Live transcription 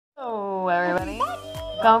Hello everybody.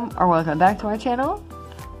 Welcome back to our channel.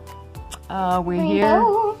 We're here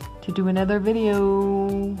to do another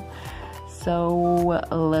video. So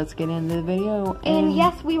let's get into the video. And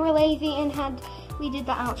yes, we were lazy and we did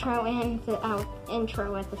the outro and the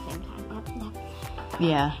intro at the same time.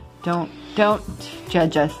 Yeah, don't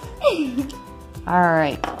judge us.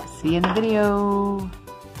 Alright, see you in the video.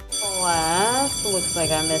 Class, looks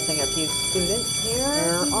like I'm missing a few students here.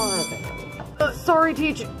 Where are they? Sorry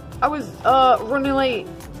teacher, I was running late.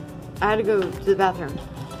 I had to go to the bathroom.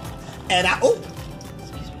 And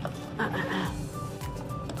Excuse me.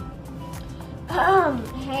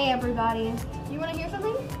 Hey everybody. You wanna hear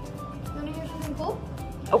something? You wanna hear something cool?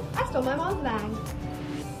 Oh. I stole my mom's bag.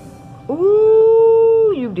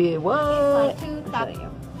 Ooh, you did what? Like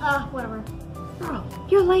whatever. Girl,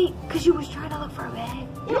 you're late because you was trying to look for a bag.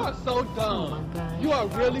 you are so dumb. Oh my God. You are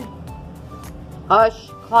really. Hush,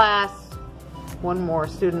 class. One more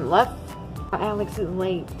student left. Alex is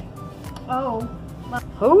late. Oh.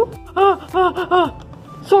 Who?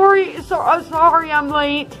 Sorry, I'm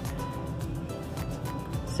late.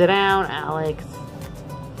 Sit down, Alex.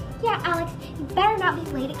 Yeah, Alex, you better not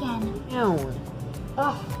be late again. No.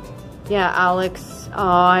 Ugh. Yeah, Alex.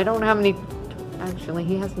 I don't have any. Actually,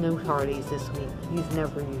 he has no tardies this week. He's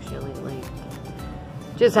never usually late.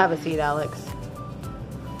 Just have a seat, Alex.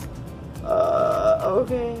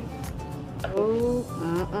 Okay. Oh,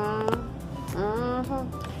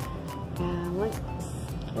 Alex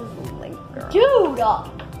is late, girl. Dude!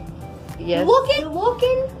 Yes.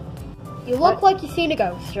 You look like you seen a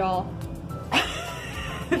ghost, y'all.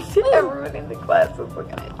 Everyone in the class is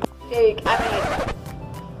looking at you. Jake, I'm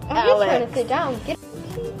just trying to sit down.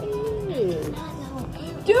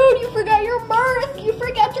 Dude, you forgot your mirth! You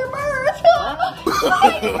forgot your mirth!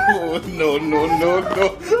 No.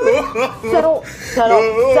 Settle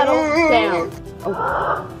down. Oh.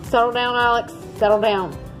 Settle down, Alex. Settle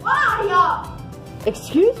down. Why, y'all?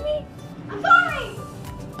 Excuse me? I'm sorry!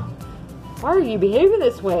 Why are you behaving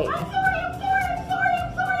this way? I'm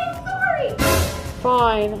sorry!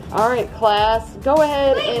 Fine. Alright, class. Go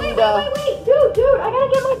ahead and Wait. Dude, I gotta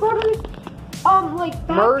get my brother's,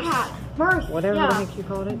 backpack. Merce. Whatever yeah. the heck you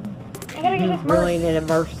called it. I gotta get You his merce. really need a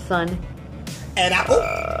merce, son. And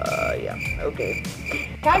yeah. Okay.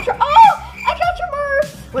 I got your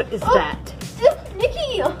merce! What is that?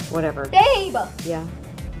 Nikki! Whatever. Babe! Yeah.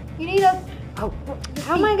 You need a... Oh,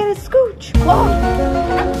 how am I gonna scooch?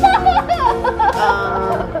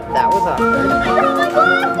 That was awkward. I dropped my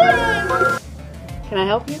glasses! Can I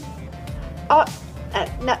help you?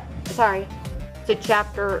 No, sorry. To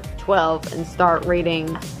chapter 12 and start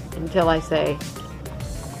reading until I say,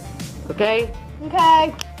 okay?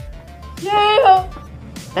 Okay. Yeah!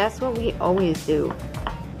 That's what we always do.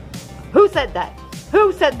 Who said that?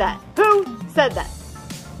 Who said that? Who said that?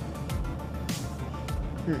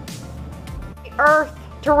 Earth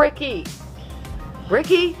to Ricky.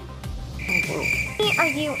 Ricky? Are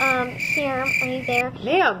you, here? Are you there?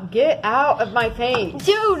 Ma'am, get out of my face.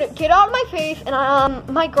 Dude, get out of my face, and,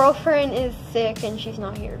 my girlfriend is sick, and she's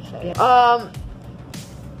not here, so... Yeah.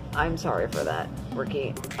 I'm sorry for that,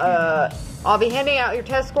 Ricky. I'll be handing out your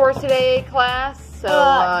test scores today, class, so,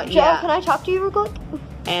 Joe, yeah. can I talk to you real quick?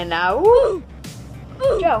 And now, woo!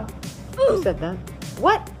 Joe. Who said that?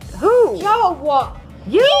 What? Who? Joe!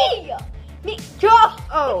 You? Me, Joe!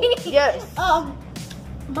 Oh, yes.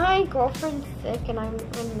 My girlfriend's sick, and I'm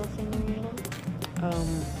missing her, you know?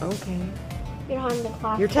 Okay. You're not in the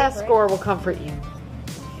class. Your test score will comfort you.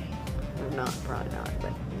 Or not, probably not,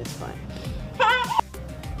 but it's fine.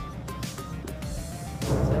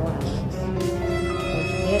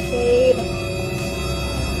 Babe.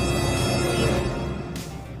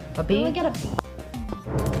 A B? I got a B.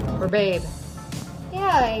 For babe.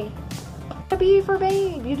 Yeah. A B for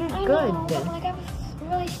babe. You did I good. know, but I was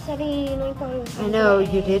really studying, and I thought it was I know,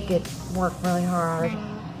 you did work really hard.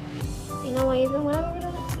 You know, even when I was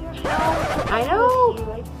at your house, I know.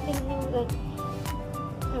 I didn't know that.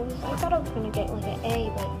 I thought I was gonna get like an A,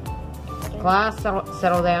 but I didn't. Class,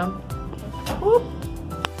 settle down. Whoop.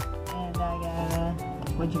 And I got a...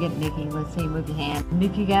 What'd you get, Nikki? Let's see, move your hand.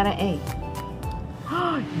 Nikki got an A.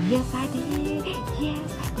 Oh, yes I did.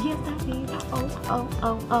 Yes I did.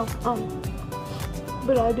 Oh.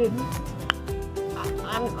 But I didn't.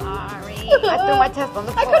 I'm sorry. I threw my test on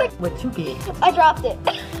the floor. What'd you get? I dropped it.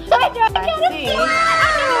 I see. I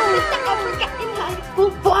forgot in high school.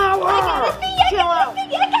 Flower. I got a C. Chill out.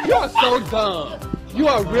 you are so dumb. You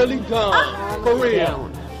are really dumb. For real.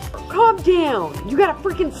 Calm down. You got a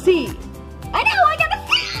freaking C. I know, I got a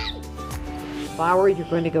C. Flower, you're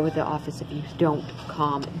going to go to the office if you don't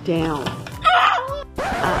calm down.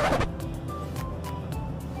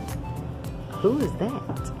 Who is that?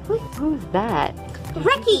 Who's that?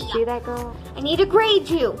 Ricky! You see that girl? I need to grade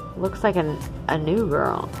you. Looks like a new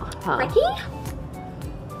girl. Huh. Ricky?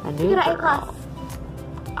 A new You got A+. girl.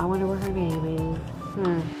 I wonder what her name is.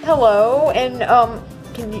 Hello, and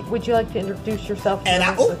would you like to introduce yourself to the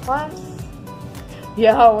rest of the class?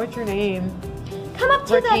 Yeah, what's your name? Come up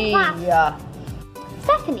to the class. Yeah.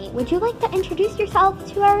 Stephanie, would you like to introduce yourself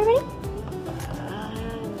to everybody?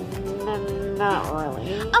 Not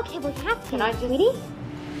really. Okay, well you have to. Can I just...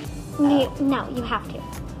 Sweetie? No, you have to.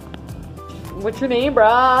 What's your name,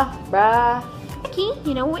 bruh? Ricky,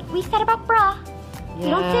 you know what we said about bruh? Yeah.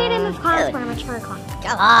 You don't say it in this class, we're a mature class.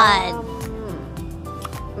 Come on.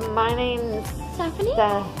 My name's Stephanie?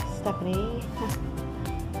 Stephanie.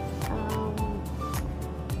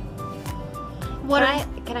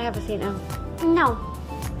 Can I have a seat now? No.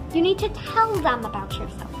 You need to tell them about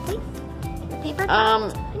yourself, please. Paper towel,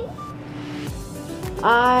 Stephanie?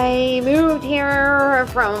 I moved here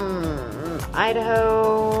from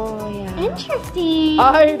Idaho. Yeah. Interesting.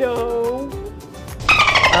 Idaho.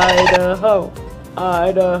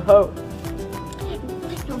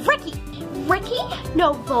 Ricky,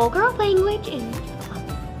 no vulgar language in this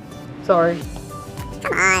class. Sorry.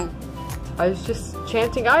 Come on. I was just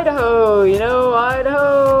chanting Idaho, you know,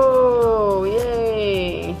 Idaho.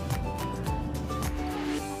 Yay.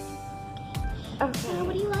 Okay.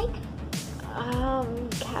 What do you like?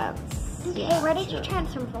 Cats. Okay, Yeah, where did you sure.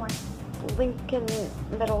 transfer from? Lincoln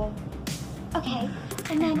Middle. Okay,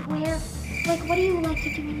 and then where, like, what do you like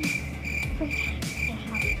to do in your free time and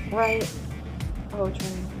hobbies? Right. Poetry.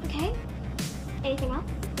 Okay, anything else?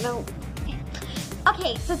 No.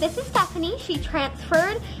 Okay, so this is Stephanie. She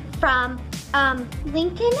transferred from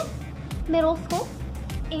Lincoln Middle School,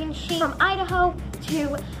 and she's from Idaho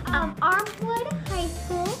to Armwood High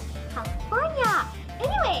School, California.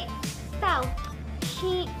 Anyway, so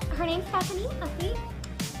her name's Stephanie. Okay,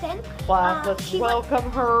 then Class, let's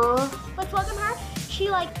welcome her. Let's welcome her. She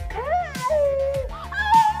like.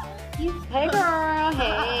 Hey girl,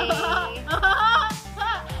 hey.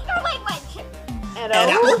 Her language. And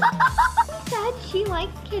Said she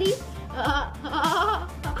likes kitties.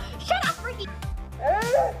 Shut up, Ricky.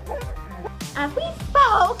 As we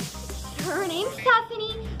spoke, her name's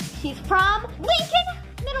Stephanie. She's from Lincoln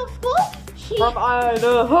Middle School. From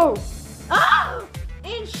Idaho. Oh!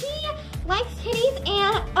 And she likes kitties,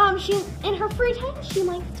 and she in her free time she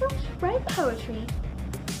likes to write poetry.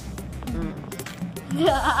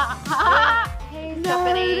 Hey,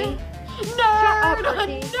 Stephanie.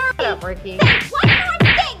 Nerd. Shut up, Ricky. Say one more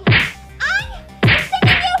thing. I am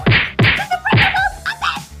sending you to the principal's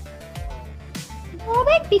office. A little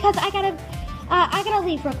bit because I gotta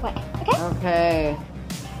leave real quick. Okay? Okay.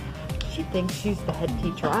 She thinks she's the head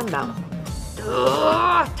teacher. I'm not.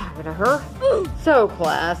 Talking to her. So,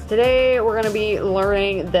 class, today we're gonna be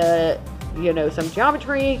learning some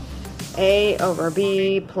geometry. A over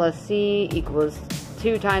B plus C equals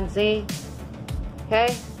 2 times C.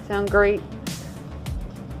 Okay, sound great?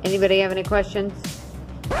 Anybody have any questions?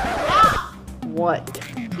 What?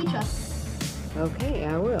 Teach us. Okay,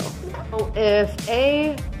 I will. So if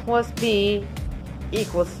A plus B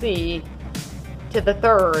equals C to the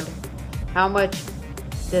third, how much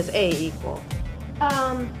does A equal?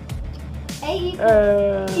 A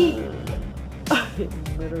equals E.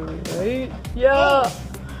 Literally, right? Yeah.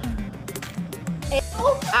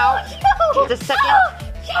 Ouch! Just a second.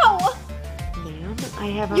 Joe! Ma'am, I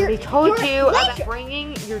have already told you about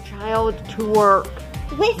bringing your child to work.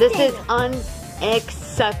 Listen. This is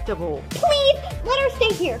unacceptable. Please, let her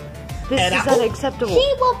stay here. This is unacceptable.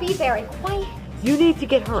 She will be very quiet. You need to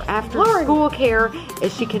get her after school care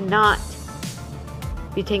as she cannot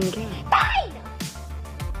be taken care of. Fine!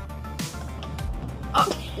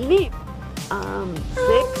 Neat. 6?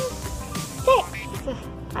 6.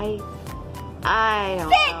 I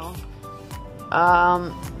don't know.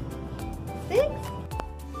 6?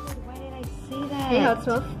 Why did I say that? Hey, how's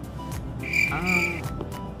it?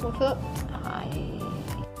 What's up?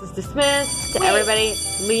 This is dismissed. Everybody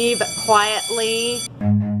leave quietly.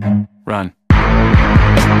 Run.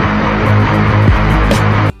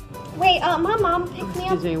 Wait, my mom picks me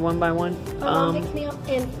up. Excuse me, one by one. My mom picks me up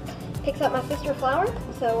and picks up my sister Flower.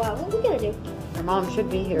 So what are we gonna do? Your mom should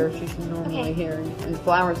be here. She should normally be here. And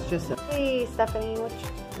Flower's just. Hey, Stephanie,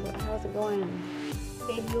 how's it going?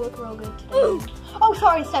 Babe, you look real good today. Oh,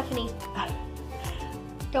 sorry, Stephanie.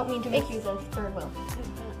 Don't mean to make you the third wheel.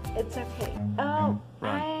 It's okay. Oh,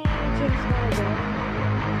 I just wanted to.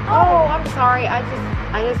 Oh, I'm sorry. I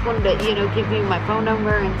just wanted to, give you my phone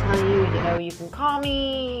number and tell you, you can call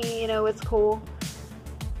me. It's cool.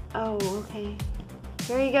 Oh, okay.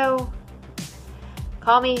 Here you go.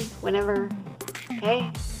 Call me whenever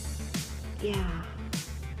Okay? Yeah,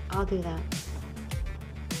 I'll do that.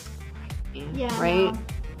 Yeah. Right? No.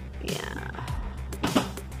 Yeah.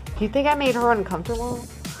 Do you think I made her uncomfortable?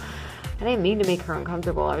 I didn't mean to make her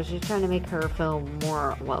uncomfortable. I was just trying to make her feel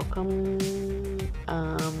more welcome.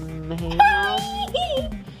 Hey, Mom.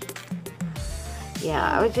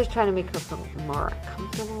 Yeah, I was just trying to make her feel more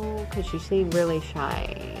comfortable because she seemed really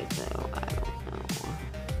shy. So I don't know.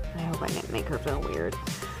 I hope I didn't make her feel weird.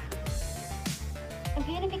 I'm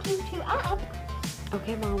panicking too up.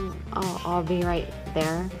 Okay, Mom. I'll be right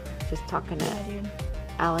there. Just talking to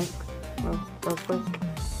Alex real quick.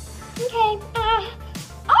 Okay.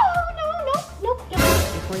 Oh, no.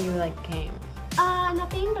 Before you like came.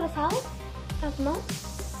 Nothing but a salad. That's milk.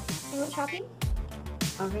 I went shopping.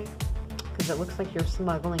 Okay. Because it looks like you're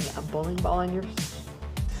smuggling a bowling ball in your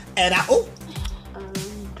And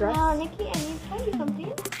dress. Well, Nikki, I need to tell you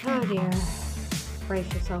something. Oh dear.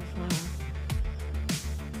 Brace yourself, Flower.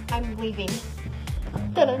 I'm leaving.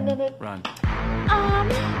 Dun-dun-dun-dun. Run. I'm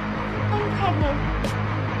pregnant.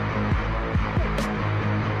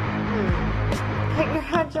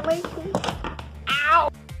 Congratulations. Ow!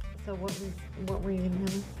 So what were you gonna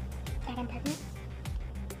do? That I'm pregnant?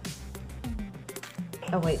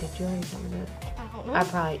 Oh wait, did you already tell me that? I don't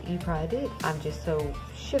know. You probably did. I'm just so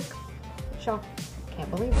shocked. Can't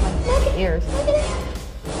believe my ears.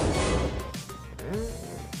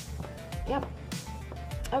 Yep.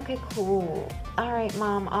 Okay, cool. All right,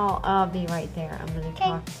 Mom. I'll be right there. I'm gonna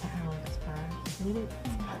talk to Alex for a minute.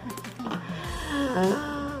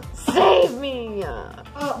 Save me!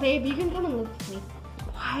 Oh, babe, you can come and live with me.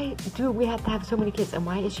 Why do we have to have so many kids? And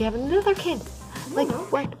why is she having another kid? Like, know.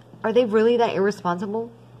 what? Are they really that irresponsible?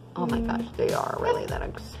 Oh my gosh, they are really that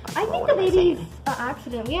irresponsible. I think the baby's an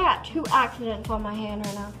accident. We got 2 accidents on my hand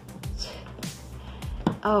right now.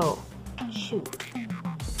 Oh, shoot.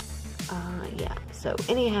 Yeah. So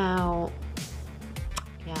anyhow,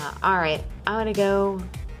 yeah. All right, I'm gonna go.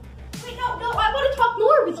 Wait, no, I want to talk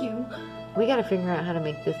more with you. We gotta figure out how to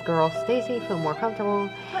make this girl Stacie feel more comfortable.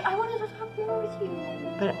 But I wanted to talk more with you.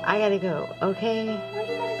 But I gotta go. Okay. Why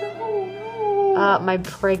do you gotta go? No. My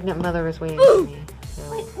pregnant mother is waiting for me.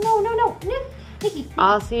 So. Wait, no. Nikki.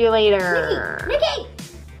 I'll see you later. Nikki.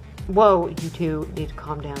 Whoa, you two need to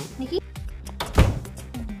calm down. Nikki.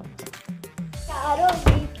 Gotta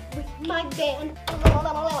leave with my band.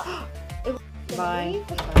 Bye.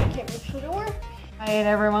 Can't reach the door. Alright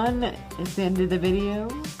everyone, it's the end of the video.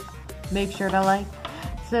 Make sure to like,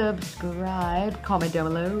 subscribe, comment down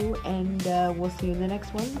below, and we'll see you in the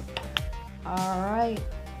next one. Alright,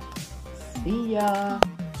 see ya.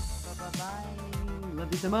 Bye-bye.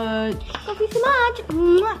 Love you so much. Love you so much.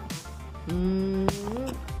 Mwah. Mwah.